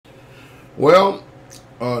Well,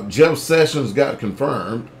 Jeff Sessions got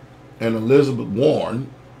confirmed, and Elizabeth Warren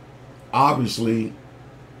obviously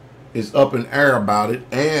is up in air about it.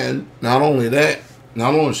 And not only that,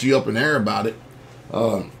 not only is she up in air about it,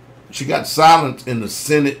 uh, she got silenced in the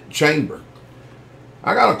Senate chamber.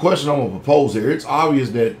 I got a question I'm gonna propose here. It's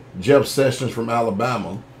obvious that Jeff Sessions from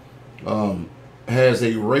Alabama has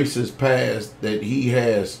a racist past that he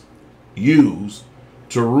has used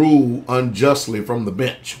to rule unjustly from the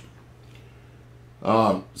bench.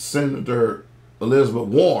 Senator Elizabeth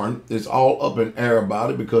Warren is all up in air about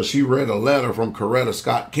it because she read a letter from Coretta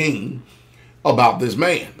Scott King about this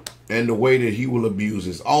man and the way that he will abuse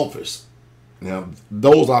his office. Now,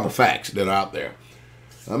 those are the facts that are out there.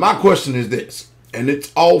 Now, my question is this, and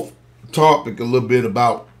it's off topic a little bit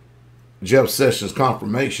about Jeff Sessions'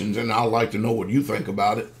 confirmations, and I'd like to know what you think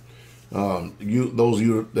about it. Those of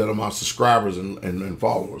you that are my subscribers and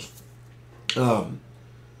followers. Um,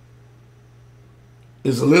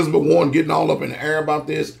 is Elizabeth Warren getting all up in the air about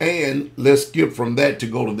this? And let's skip from that to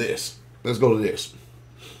go to this. Let's go to this.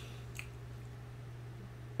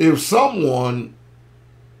 If someone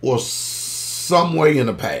was some way in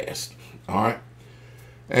the past, all right,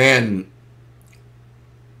 and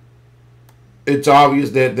it's obvious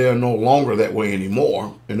that they're no longer that way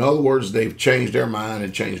anymore. In other words, they've changed their mind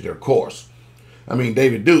and changed their course. I mean,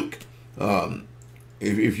 David Duke,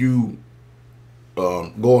 if you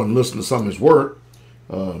go and listen to some of his work,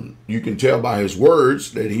 you can tell by his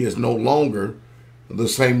words that he is no longer the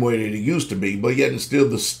same way that he used to be, but yet still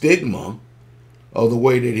the stigma of the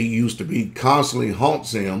way that he used to be constantly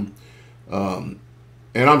haunts him. And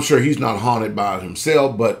I'm sure he's not haunted by it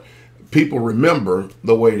himself, but people remember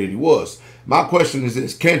the way that he was. My question is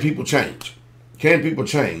this: can people change? Can people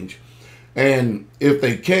change? And if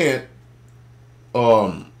they can't,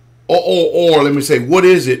 or let me say, what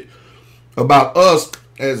is it about us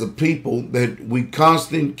as a people that we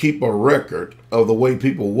constantly keep a record of the way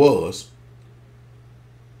people was,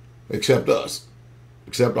 except us,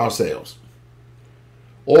 except ourselves?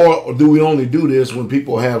 Or do we only do this when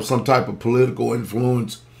people have some type of political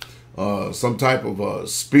influence, some type of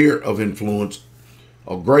spirit of influence,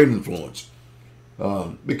 or great influence?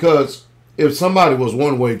 Because if somebody was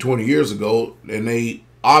one way 20 years ago, and they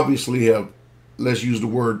obviously have, let's use the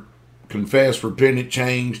word, confessed, repented,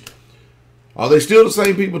 changed, are they still the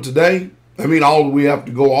same people today? I mean, all we have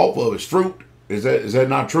to go off of is fruit. Is that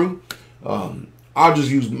not true? I'll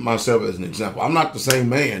just use myself as an example. I'm not the same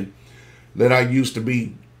man that I used to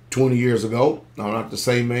be 20 years ago. I'm not the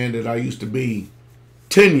same man that I used to be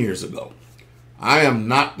 10 years ago. I am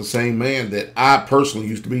not the same man that I personally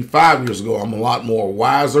used to be 5 years ago. I'm a lot more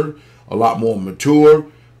wiser, a lot more mature.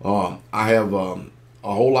 I have a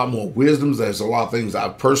whole lot more wisdoms. There's a lot of things I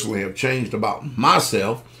personally have changed about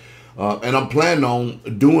myself. And I'm planning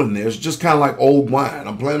on doing this, just kind of like old wine.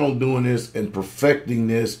 I'm planning on doing this and perfecting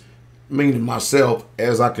this, meaning myself,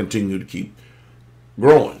 as I continue to keep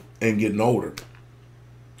growing and getting older.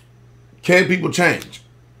 Can people change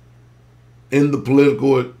in the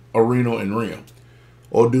political arena and realm?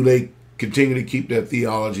 Or do they continue to keep that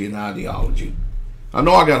theology and ideology? I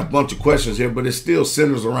know I got a bunch of questions here, but it still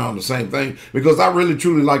centers around the same thing, because I really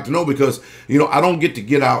truly like to know, because, I don't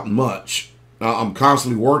get out much. I'm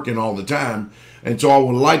constantly working all the time. And so I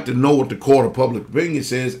would like to know what the court of public opinion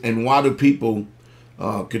says, and why do people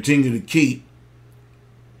continue to keep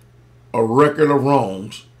a record of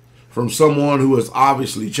wrongs from someone who has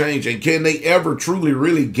obviously changed? And can they ever truly,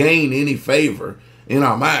 really gain any favor in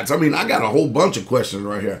our minds? I mean, I got a whole bunch of questions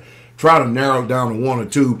right here. Try to narrow it down to one or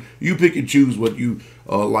two. You pick and choose what you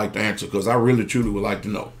like to answer, because I really, truly would like to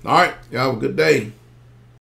know. All right. Y'all have a good day.